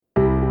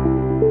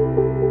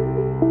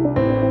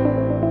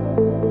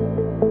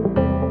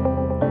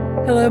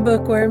Hello,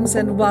 bookworms,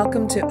 and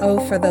welcome to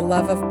Oh for the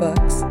Love of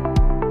Books.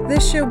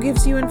 This show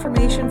gives you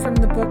information from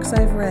the books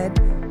I've read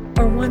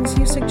or ones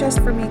you suggest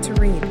for me to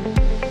read.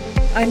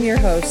 I'm your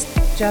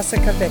host,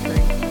 Jessica Vickery,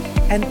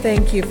 and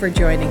thank you for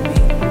joining me.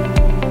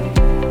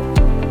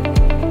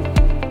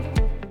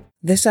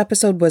 This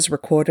episode was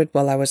recorded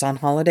while I was on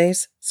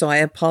holidays, so I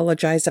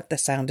apologize if the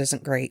sound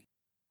isn't great.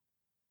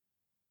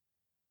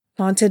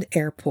 Haunted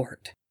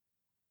Airport.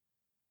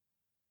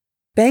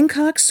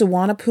 Bangkok's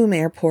Suvarnabhumi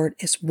Airport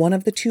is one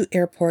of the two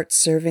airports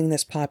serving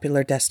this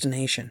popular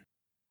destination.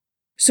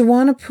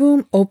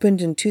 Suvarnabhumi opened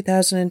in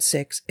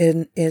 2006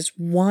 and is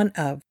one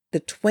of the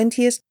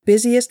 20th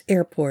busiest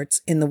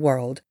airports in the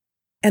world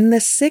and the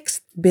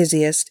 6th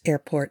busiest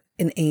airport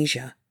in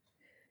Asia.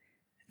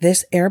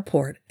 This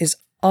airport is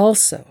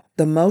also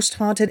the most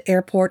haunted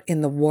airport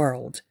in the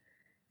world,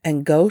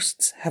 and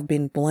ghosts have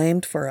been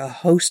blamed for a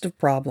host of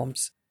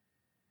problems.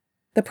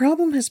 The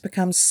problem has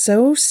become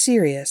so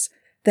serious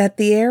that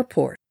the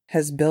airport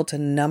has built a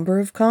number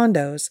of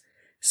condos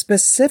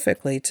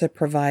specifically to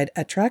provide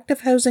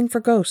attractive housing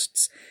for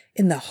ghosts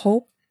in the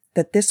hope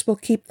that this will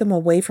keep them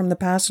away from the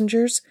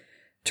passengers,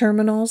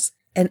 terminals,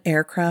 and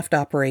aircraft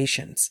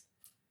operations.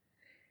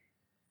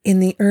 In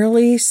the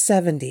early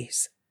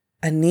 70s,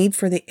 a need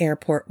for the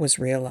airport was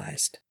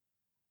realized.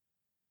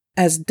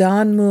 As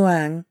Don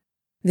Muang,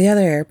 the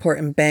other airport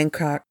in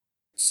Bangkok,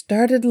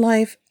 started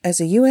life as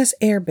a U.S.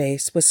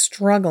 airbase was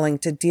struggling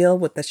to deal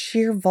with the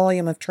sheer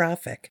volume of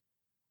traffic.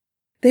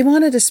 They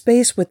wanted a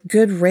space with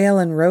good rail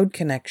and road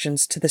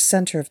connections to the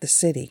center of the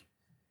city.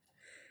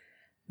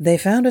 They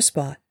found a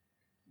spot,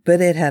 but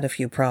it had a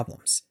few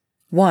problems.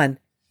 1,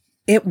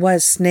 it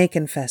was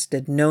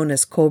snake-infested, known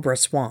as Cobra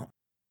Swamp.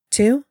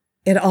 2,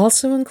 it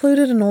also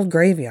included an old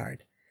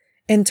graveyard,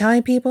 and Thai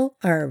people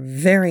are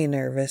very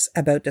nervous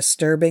about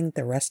disturbing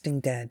the resting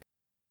dead.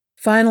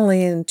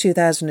 Finally, in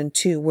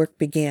 2002, work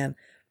began,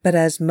 but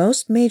as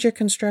most major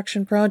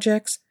construction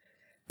projects,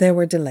 there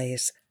were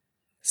delays.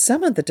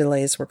 Some of the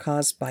delays were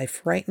caused by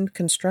frightened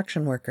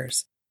construction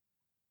workers.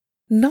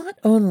 Not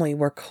only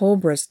were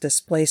cobras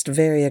displaced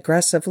very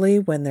aggressively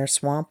when their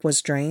swamp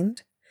was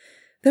drained,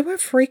 there were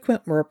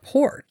frequent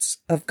reports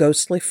of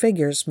ghostly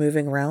figures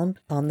moving around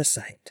on the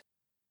site.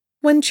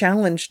 When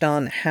challenged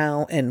on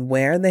how and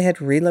where they had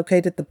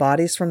relocated the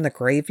bodies from the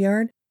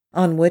graveyard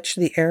on which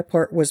the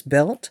airport was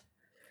built,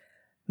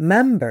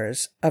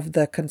 members of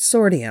the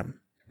consortium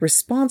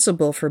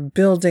responsible for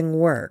building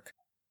work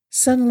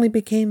suddenly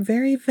became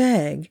very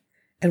vague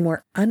and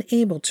were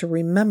unable to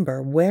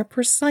remember where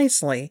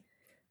precisely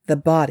the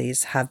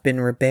bodies have been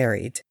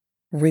reburied.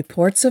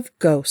 Reports of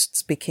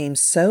ghosts became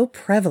so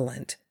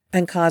prevalent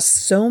and caused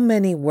so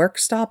many work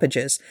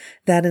stoppages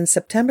that in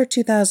September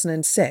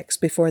 2006,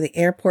 before the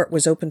airport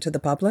was open to the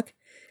public,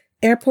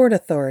 airport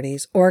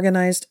authorities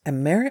organized a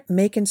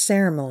merit-making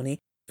ceremony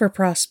for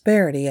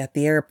prosperity at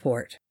the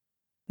airport.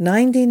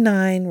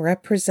 99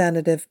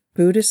 representative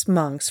Buddhist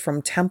monks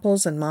from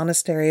temples and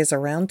monasteries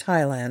around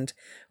Thailand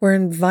were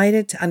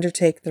invited to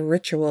undertake the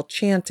ritual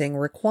chanting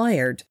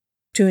required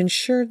to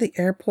ensure the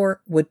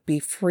airport would be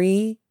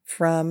free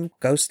from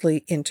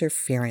ghostly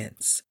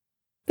interference.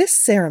 This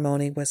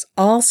ceremony was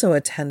also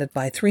attended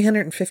by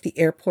 350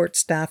 airport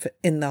staff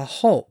in the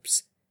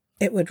hopes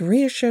it would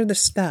reassure the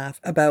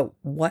staff about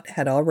what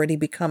had already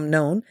become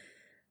known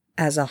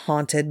as a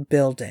haunted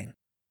building.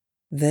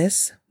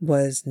 This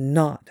was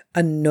not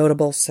a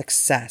notable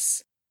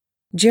success.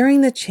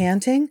 During the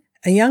chanting,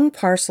 a young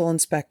parcel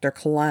inspector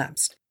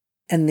collapsed,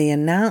 and they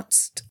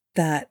announced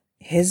that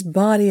his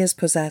body is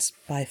possessed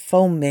by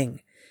Fo Ming,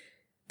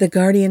 the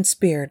guardian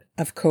spirit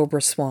of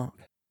Cobra Swamp.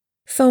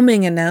 Fo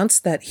Ming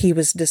announced that he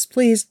was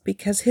displeased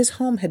because his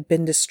home had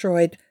been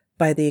destroyed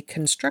by the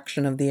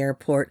construction of the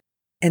airport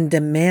and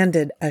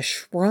demanded a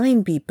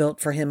shrine be built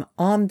for him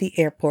on the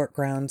airport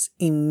grounds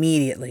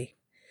immediately.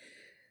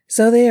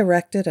 So they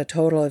erected a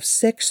total of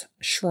 6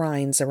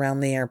 shrines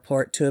around the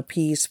airport to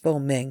appease Fo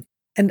Ming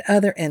and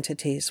other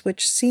entities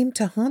which seemed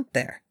to haunt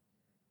there.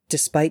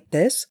 Despite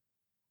this,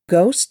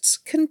 ghosts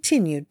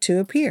continued to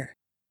appear.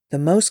 The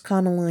most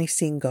commonly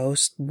seen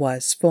ghost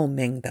was Fo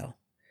Ming, though,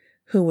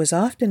 who was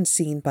often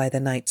seen by the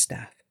night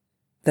staff,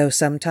 though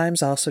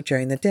sometimes also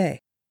during the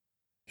day.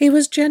 He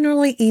was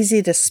generally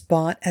easy to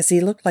spot as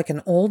he looked like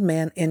an old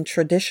man in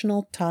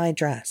traditional Thai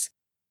dress,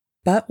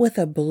 but with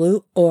a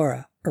blue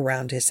aura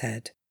around his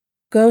head.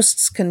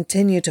 Ghosts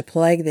continued to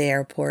plague the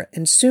airport,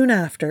 and soon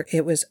after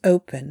it was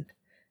opened,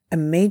 a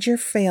major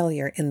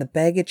failure in the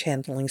baggage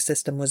handling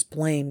system was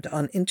blamed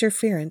on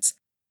interference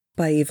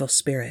by evil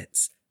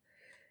spirits.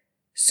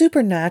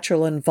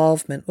 Supernatural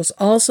involvement was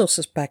also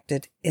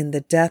suspected in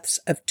the deaths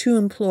of 2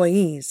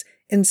 employees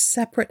in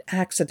separate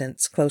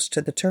accidents close to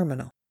the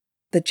terminal.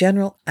 The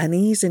general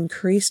unease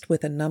increased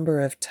with a number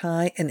of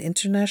Thai and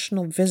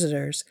international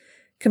visitors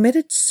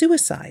committed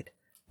suicide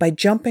by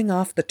jumping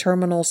off the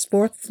terminal's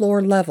 4th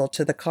floor level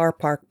to the car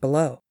park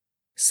below.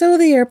 So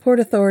the airport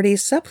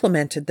authorities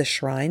supplemented the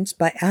shrines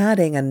by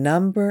adding a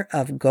number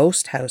of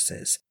ghost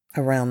houses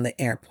around the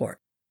airport.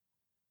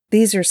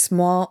 These are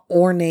small,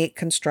 ornate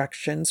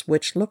constructions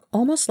which look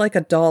almost like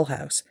a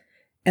dollhouse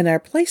and are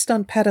placed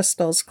on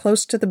pedestals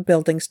close to the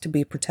buildings to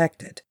be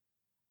protected.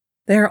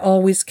 They are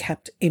always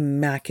kept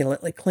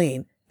immaculately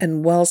clean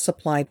and well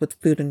supplied with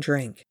food and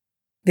drink.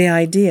 The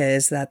idea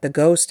is that the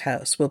ghost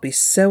house will be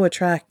so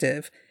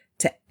attractive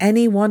to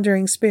any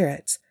wandering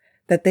spirits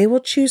that they will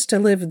choose to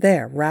live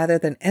there rather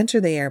than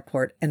enter the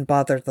airport and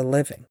bother the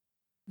living.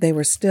 They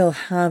were still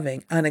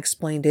having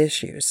unexplained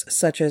issues,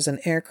 such as an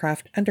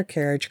aircraft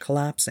undercarriage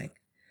collapsing.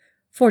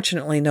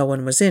 Fortunately, no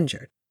one was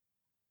injured.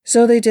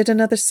 So they did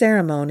another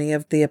ceremony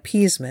of the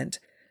appeasement,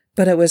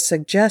 but it was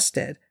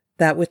suggested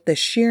that with the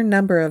sheer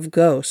number of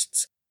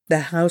ghosts, the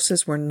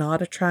houses were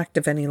not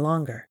attractive any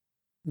longer.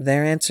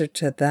 Their answer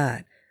to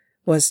that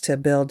was to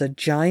build a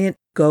giant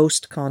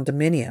ghost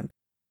condominium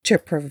to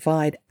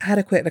provide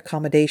adequate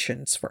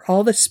accommodations for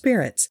all the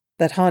spirits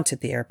that haunted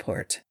the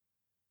airport.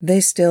 They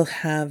still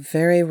have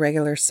very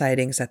regular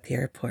sightings at the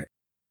airport,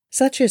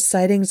 such as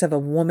sightings of a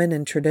woman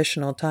in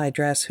traditional Thai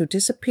dress who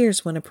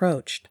disappears when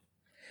approached,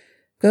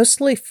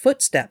 ghostly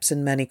footsteps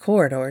in many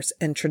corridors,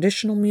 and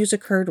traditional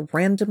music heard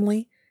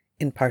randomly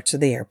in parts of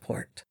the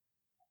airport.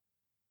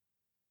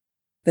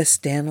 The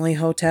Stanley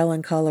Hotel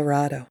in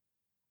Colorado.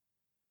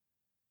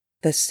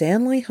 The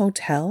Stanley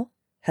Hotel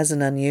has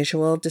an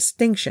unusual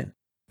distinction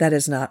that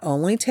has not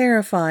only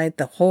terrified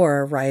the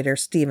horror writer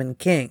Stephen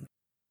King,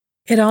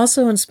 it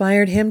also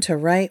inspired him to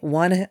write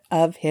one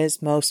of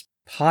his most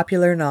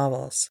popular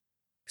novels.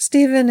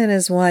 Stephen and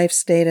his wife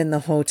stayed in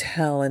the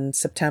hotel in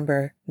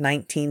September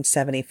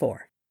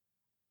 1974.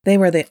 They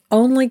were the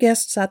only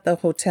guests at the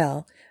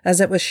hotel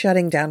as it was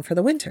shutting down for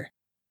the winter.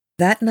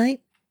 That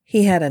night,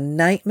 he had a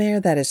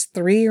nightmare that his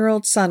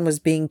 3-year-old son was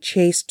being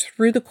chased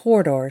through the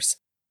corridors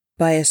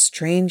by a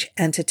strange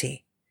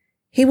entity.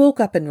 He woke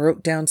up and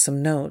wrote down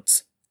some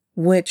notes,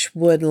 which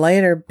would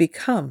later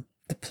become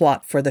the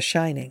plot for The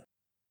Shining.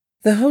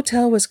 The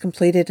hotel was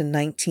completed in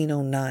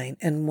 1909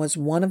 and was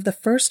one of the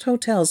first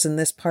hotels in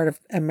this part of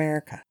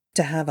America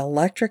to have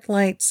electric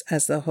lights,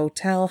 as the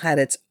hotel had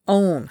its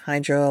own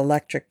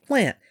hydroelectric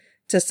plant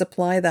to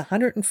supply the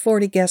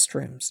 140 guest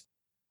rooms.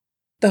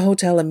 The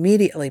hotel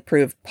immediately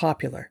proved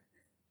popular,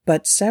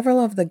 but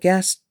several of the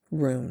guest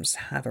rooms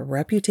have a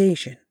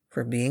reputation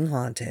for being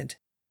haunted.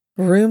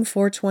 Room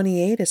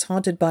 428 is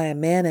haunted by a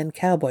man in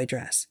cowboy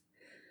dress.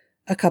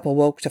 A couple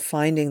woke to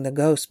finding the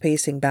ghost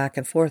pacing back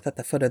and forth at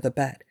the foot of the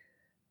bed,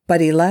 but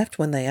he left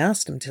when they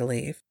asked him to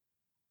leave.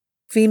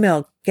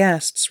 Female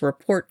guests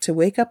report to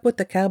wake up with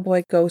the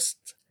cowboy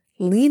ghost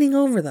leaning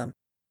over them,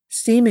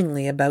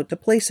 seemingly about to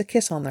place a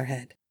kiss on their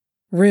head.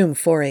 Room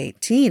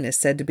 418 is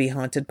said to be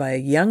haunted by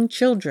young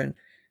children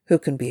who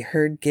can be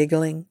heard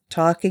giggling,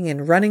 talking,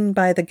 and running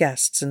by the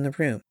guests in the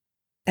room.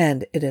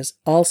 And it is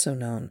also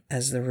known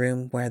as the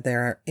room where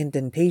there are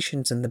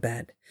indentations in the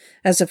bed,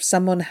 as if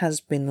someone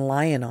has been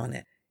lying on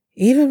it,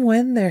 even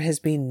when there has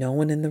been no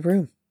one in the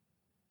room.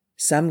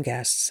 Some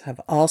guests have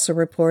also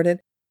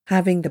reported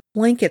having the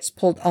blankets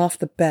pulled off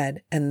the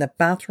bed and the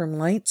bathroom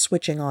light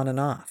switching on and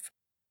off.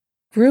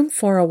 Room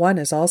 401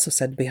 is also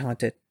said to be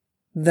haunted,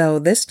 though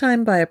this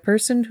time by a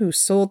person who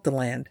sold the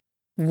land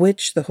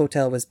which the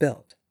hotel was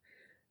built.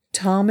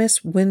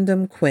 Thomas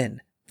Wyndham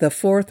Quinn, the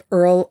 4th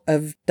Earl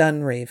of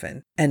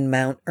Dunraven and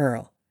Mount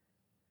Earl,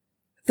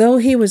 though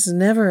he was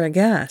never a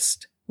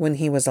guest when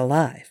he was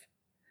alive.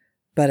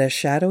 But a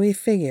shadowy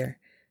figure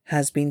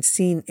has been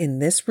seen in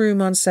this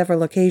room on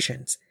several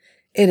occasions.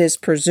 It is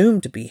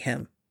presumed to be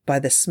him by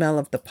the smell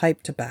of the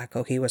pipe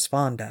tobacco he was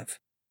fond of.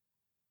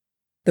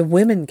 The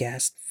women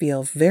guests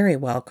feel very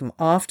welcome,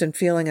 often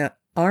feeling an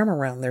arm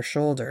around their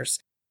shoulders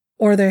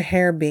or their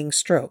hair being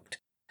stroked.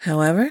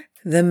 However,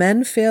 the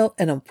men feel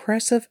an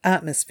oppressive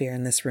atmosphere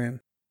in this room.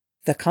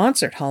 The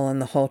concert hall in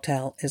the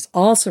hotel is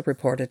also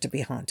reported to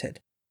be haunted.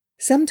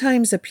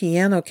 Sometimes a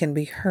piano can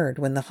be heard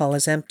when the hall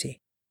is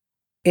empty.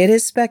 It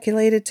is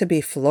speculated to be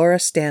Flora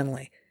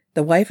Stanley,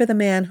 the wife of the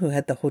man who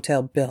had the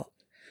hotel built,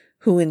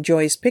 who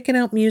enjoys picking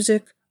out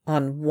music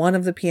on one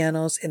of the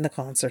pianos in the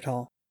concert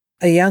hall.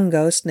 A young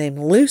ghost named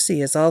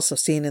Lucy is also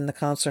seen in the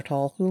concert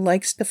hall who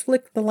likes to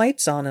flick the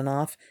lights on and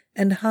off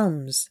and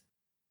hums.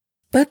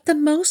 But the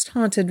most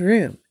haunted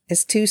room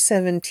is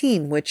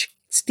 217, which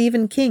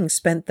Stephen King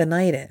spent the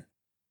night in.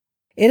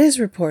 It is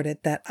reported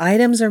that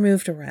items are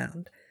moved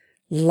around,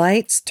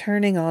 lights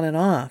turning on and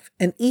off,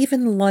 and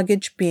even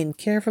luggage being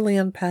carefully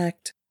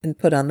unpacked and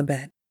put on the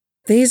bed.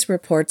 These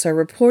reports are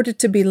reported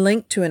to be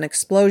linked to an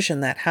explosion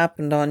that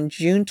happened on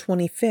June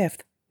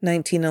 25th,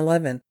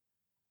 1911.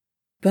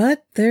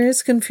 But there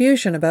is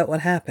confusion about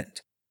what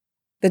happened.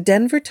 The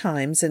Denver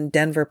Times and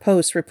Denver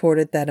Post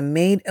reported that a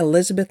maid,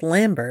 Elizabeth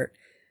Lambert,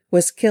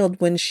 was killed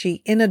when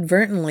she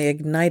inadvertently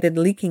ignited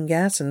leaking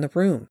gas in the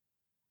room.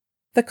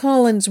 The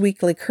Collins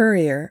Weekly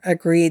Courier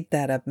agreed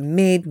that a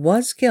maid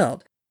was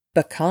killed,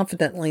 but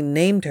confidently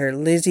named her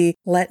Lizzie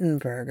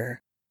Lettenberger.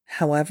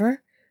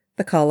 However,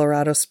 the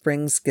Colorado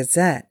Springs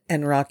Gazette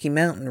and Rocky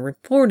Mountain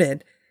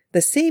reported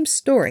the same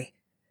story,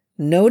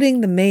 noting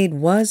the maid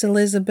was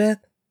Elizabeth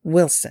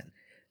Wilson,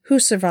 who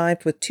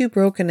survived with 2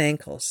 broken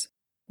ankles.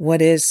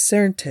 What is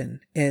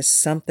certain is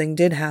something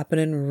did happen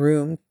in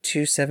room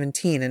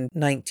 217 in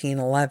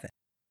 1911.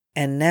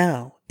 and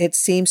now it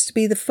seems to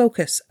be the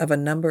focus of a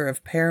number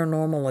of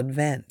paranormal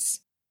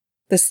events.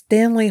 The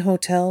Stanley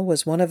Hotel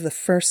was one of the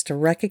first to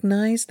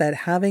recognize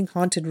that having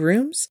haunted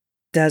rooms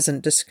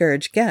doesn't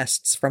discourage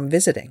guests from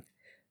visiting.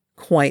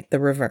 Quite the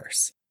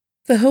reverse.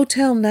 The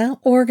hotel now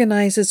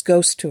organizes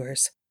ghost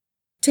tours,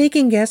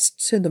 taking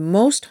guests to the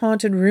most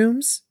haunted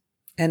rooms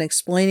and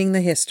explaining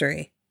the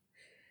history.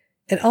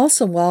 It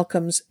also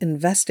welcomes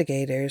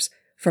investigators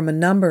from a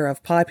number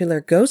of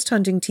popular ghost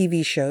hunting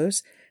TV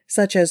shows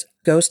such as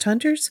Ghost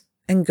Hunters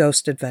and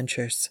Ghost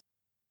Adventures.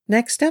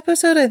 Next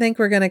episode, I think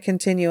we're going to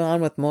continue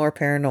on with more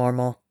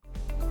paranormal.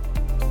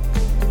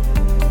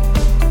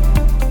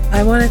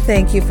 I want to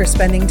thank you for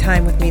spending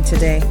time with me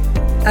today.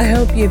 I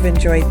hope you've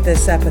enjoyed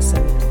this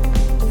episode.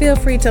 Feel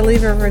free to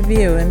leave a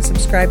review and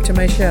subscribe to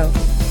my show.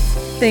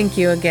 Thank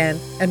you again,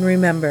 and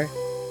remember,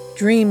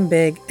 dream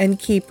big and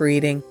keep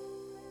reading.